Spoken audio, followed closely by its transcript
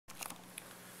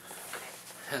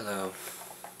Hello,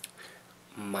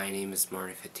 my name is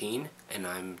Marty 15, and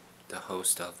I'm the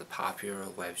host of the popular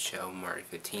web show Marty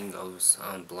 15 Goes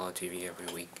on Blog TV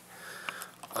every week.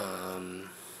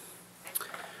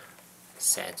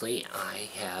 Sadly, I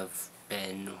have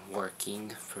been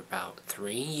working for about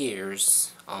 3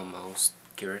 years, almost,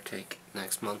 give or take.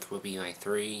 Next month will be my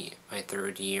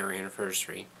third year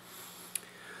anniversary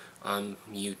on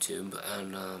YouTube,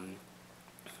 and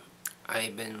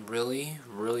I've been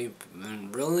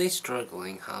really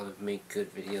struggling how to make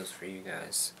good videos for you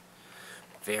guys.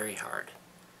 Very hard.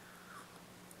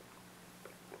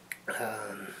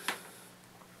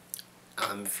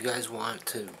 If you guys want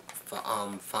to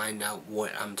find out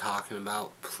what I'm talking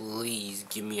about, please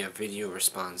give me a video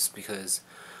response, because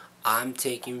I'm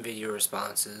taking video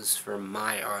responses from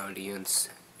my audience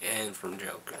and from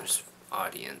Joker's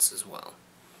audience as well.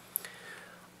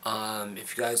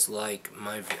 If you guys like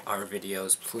our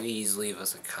videos, please leave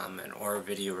us a comment or a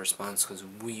video response, because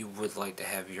we would like to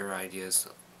have your ideas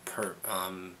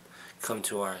come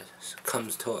to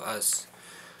us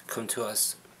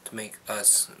to make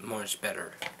us much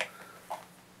better.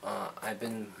 I've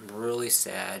been really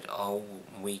sad all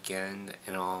weekend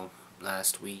and all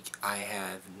last week. I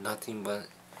have nothing but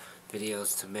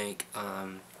videos to make.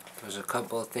 There's a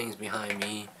couple of things behind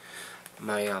me.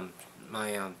 My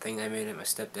thing I made at my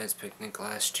stepdad's picnic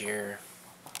last year,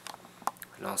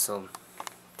 and also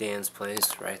Dan's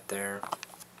place right there.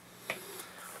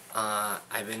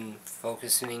 I've been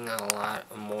focusing on a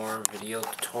lot more video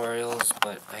tutorials,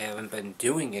 but I haven't been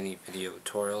doing any video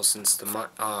tutorials since the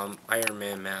Iron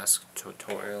Man mask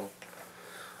tutorial.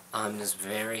 I've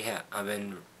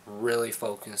been really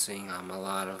focusing on a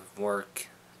lot of work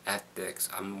ethics.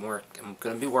 I'm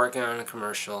gonna be working on a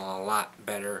commercial a lot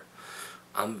better.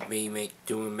 I'm gonna be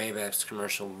doing Maybach's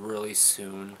commercial really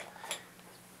soon,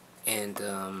 and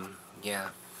yeah.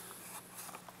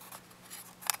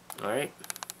 All right.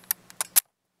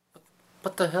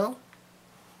 What the hell?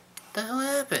 What the hell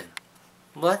happened?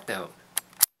 Blackout.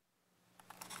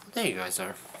 There you guys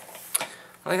are.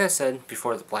 Like I said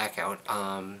before the blackout,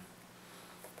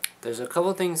 there's a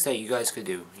couple things that you guys could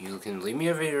do. You can leave me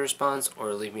a video response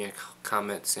or leave me a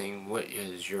comment saying what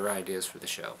is your ideas for the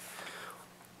show.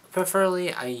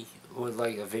 Preferably, I would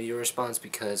like a video response,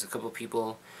 because a couple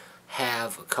people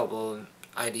have a couple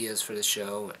ideas for the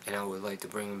show, and I would like to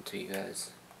bring them to you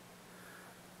guys.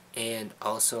 And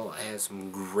also, I have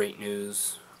some great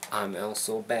news. I'm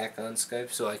also back on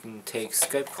Skype, so I can take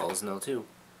Skype calls now too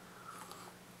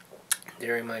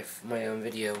during my own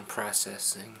video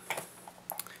processing.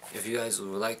 If you guys would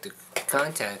like to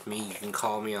contact me, you can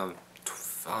call me on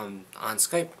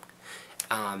Skype.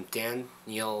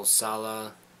 Daniel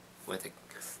Sala with a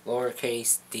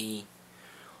lowercase d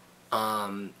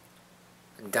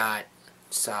dot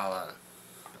Sala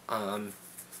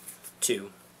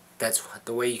 2. That's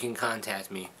the way you can contact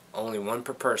me. Only one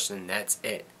per person, that's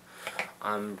it.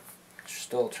 I'm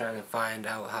still trying to find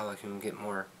out how I can get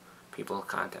more people to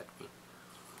contact me.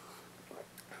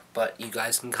 But you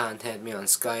guys can contact me on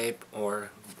Skype or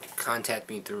contact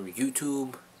me through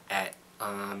YouTube at,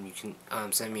 you can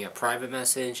send me a private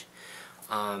message.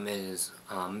 It is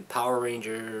Power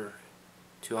Ranger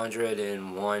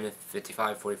 201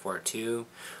 55 44 2,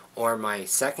 or my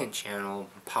second channel,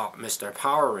 Mr.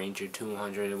 Power Ranger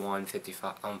 201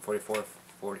 55 44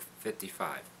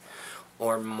 55,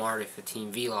 or Marty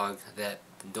 15 Vlog.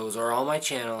 Those are all my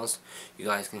channels. You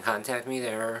guys can contact me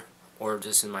there, or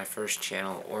just in my first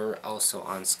channel, or also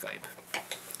on Skype,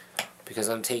 because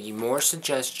I'm taking more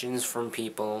suggestions from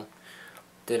people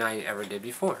than I ever did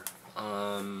before.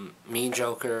 Me and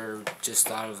Joker just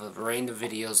thought of a random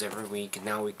videos every week, and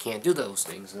now we can't do those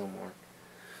things no more.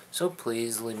 So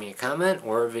please leave me a comment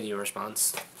or a video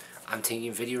response. I'm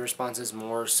taking video responses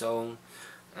more, so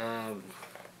I'm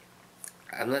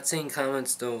not saying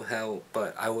comments don't help,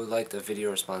 but I would like the video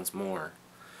response more,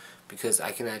 because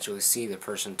I can actually see the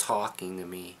person talking to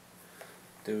me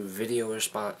through video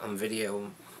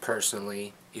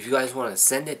personally. If you guys want to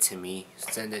send it to me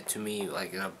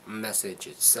like in a message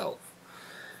itself.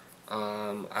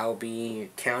 I'll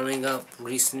be counting up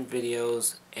recent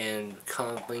videos and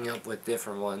coming up with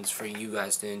different ones for you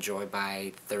guys to enjoy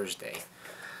by Thursday.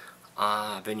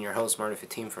 I've been your host, Marty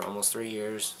 15, for almost 3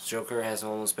 years. Joker has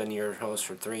almost been your host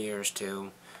for 3 years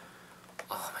too.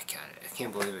 Oh my god, I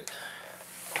can't believe it.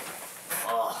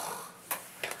 Oh.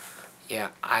 Yeah,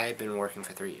 I've been working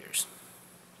for 3 years.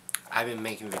 I've been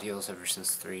making videos ever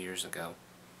since 3 years ago.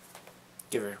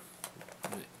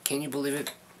 Can you believe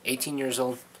it? 18 years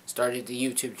old, started the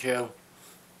YouTube show,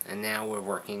 and now we're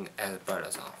working as butt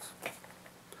us off.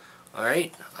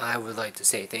 Alright, I would like to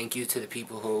say thank you to the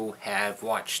people who have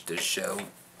watched this show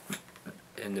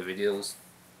and the videos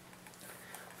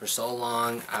for so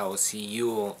long. I will see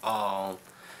you all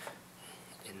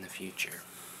in the future.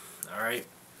 Alright,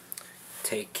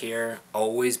 take care.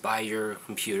 Always buy your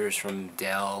computers from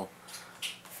Dell.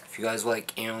 If you guys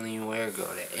like Alienware, go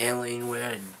to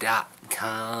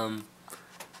alienware.com.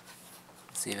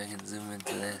 Let's see if I can zoom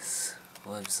into this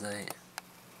website.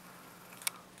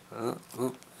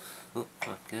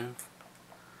 Fucking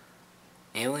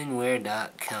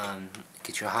Alienware.com.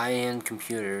 Get your high-end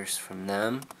computers from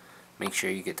them. Make sure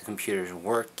you get the computers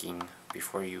working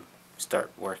before you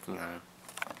start working on them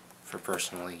for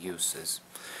personal uses.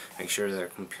 Make sure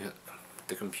the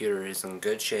computer is in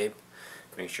good shape.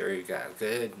 Make sure you got a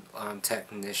good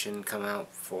technician come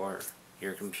out for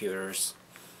your computers.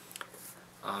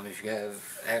 If you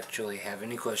actually have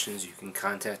any questions, you can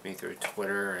contact me through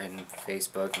Twitter and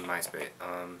Facebook and MySpace,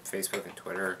 Facebook and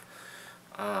Twitter,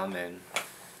 and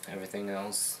everything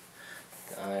else.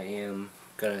 I am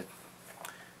gonna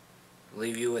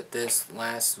leave you with this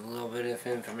last little bit of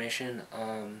information.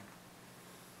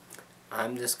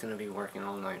 I'm just gonna be working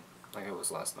all night, like I was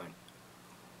last night.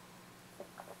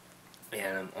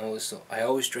 And I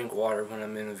always drink water when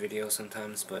I'm in a video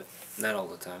sometimes, but not all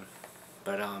the time.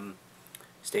 But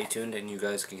stay tuned and you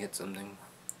guys can get something.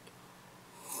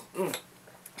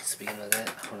 Speaking of that,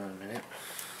 hold on a minute.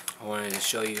 I wanted to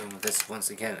show you this once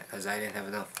again because I didn't have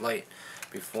enough light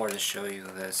before to show you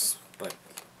this. But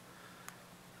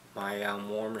my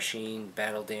War Machine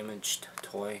battle damaged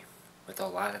toy with a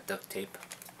lot of duct tape.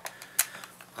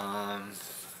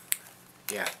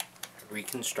 Yeah,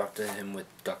 reconstructed him with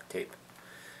duct tape.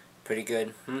 Pretty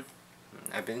good,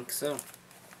 I think so.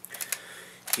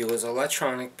 He was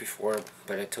electronic before,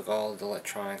 but I took all the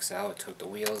electronics out, took the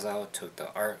wheels out, took the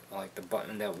the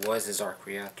button that was his arc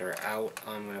reactor out.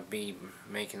 I'm gonna be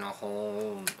making I'm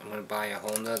gonna buy a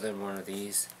whole nother one of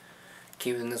these.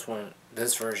 Keeping this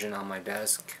version on my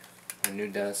desk, my new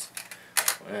desk,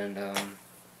 and what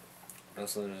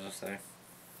else did I say?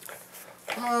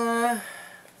 I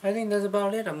think that's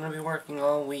about it. I'm gonna be working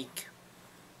all week,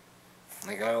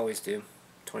 like I always do,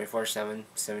 24/7,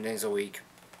 7 days a week.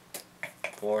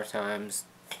 4 times.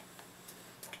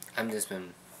 I'm just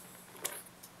been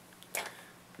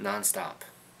non-stop.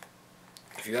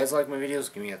 If you guys like my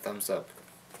videos, give me a thumbs up,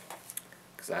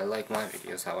 because I like my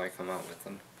videos, how I come out with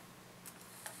them.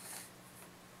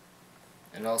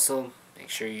 And also, make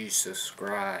sure you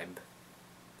subscribe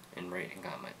and rate and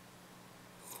comment.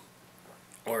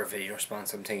 Or a video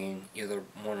response. I'm taking either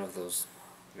one of those.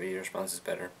 Video response is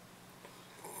better.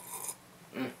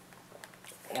 And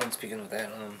speaking of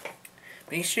that,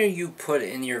 make sure you put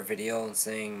in your video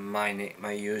saying my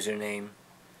username,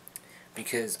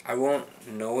 because I won't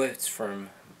know it's from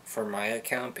my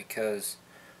account, because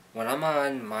when I'm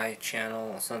on my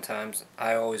channel, sometimes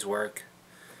I always work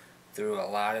through a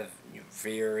lot of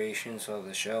variations of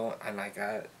the show, and I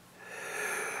got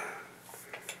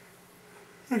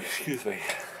excuse me,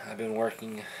 I've been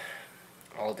working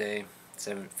all day,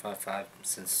 7:55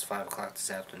 since 5 o'clock this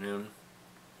afternoon.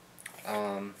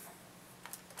 I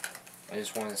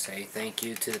just want to say thank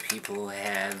you to the people who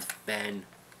have been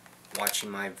watching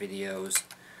my videos,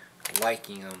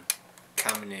 liking them,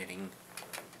 commenting,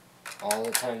 all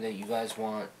the time that you guys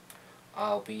want.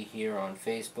 I'll be here on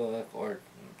Facebook or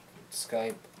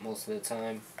Skype most of the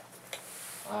time.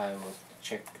 I will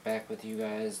check back with you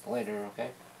guys later,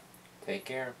 okay? Take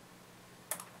care.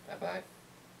 Bye-bye.